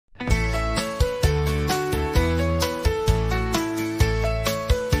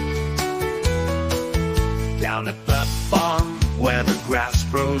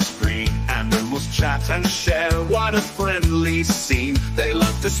chat and share. What a friendly scene. They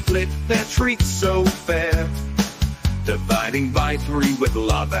love to split their treats so fair, dividing by 3 with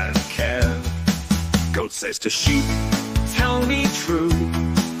love and care. Goat says to sheep, tell me true,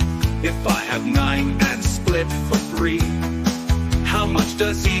 if I have 9 and split for 3, how much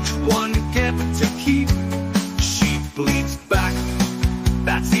does each one get to keep? Sheep bleats back,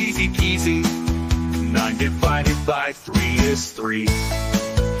 that's easy peasy. 9 divided by 3 is 3.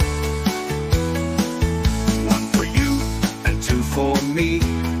 1 for you and 2 for me.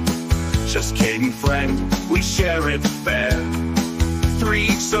 Just kidding, friend, we share it fair. 3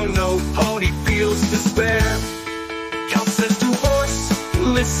 so no pony feels despair. Cow says to horse,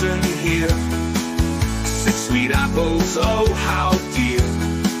 listen here, 6 sweet apples, oh how dear.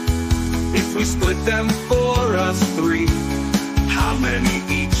 If we split them for us 3, how many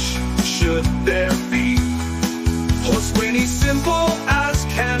each should there be? Horse whinny, simple as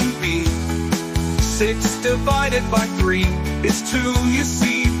can be. 6 divided by 3 is 2, you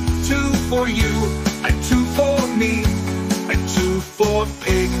see. 2 for you and 2 for me, and 2 for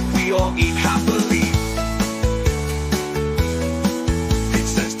pig, we all eat happily. Pig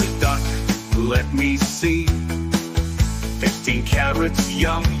says to duck, let me see, 15 carrots,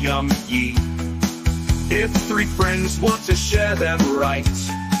 yum yum ye. If 3 friends want to share them right,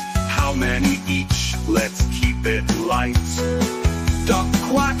 how many each? Let's keep it light. Duck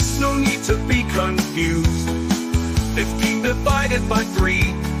quacks, no need to be confused. 15 divided by 3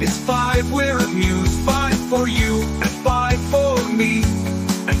 is 5, we're amused. 5 for you and 5 for me,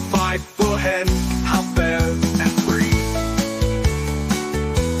 and 5 for hen, how fair and free.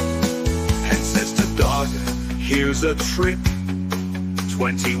 Hen says to dog, here's a trick,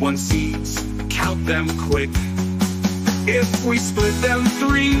 21 seeds, count them quick. If we split them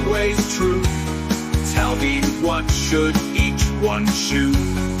 3 ways true, tell me what should each one chew?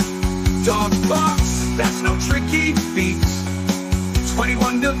 Dog barks, that's no tricky feat.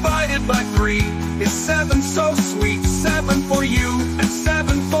 21 divided by 3 is 7, so sweet. 7 for you and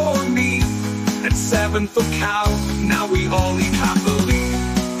 7 for me, and 7 for cow, now we all eat happily.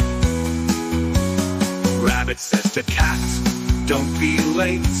 Rabbit says to cat, don't be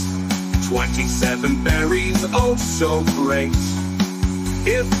late, 27 berries, oh so great.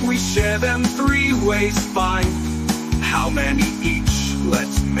 If we share them 3 ways fine, how many each?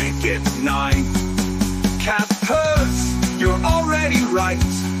 Let's make it 9. Cat purrs, you're already right,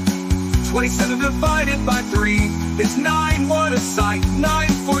 27 divided by 3 is 9, what a sight. 9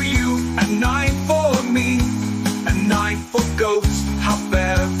 for you and 9 for me, and 9 for goats, how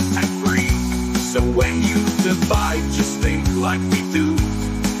fair and free. So when you divide, just think like we do.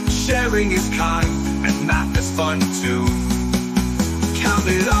 Sharing is kind and math is fun too. Count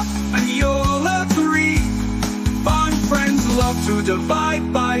it up and you'll agree, fun friends love to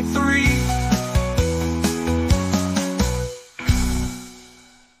divide by 3.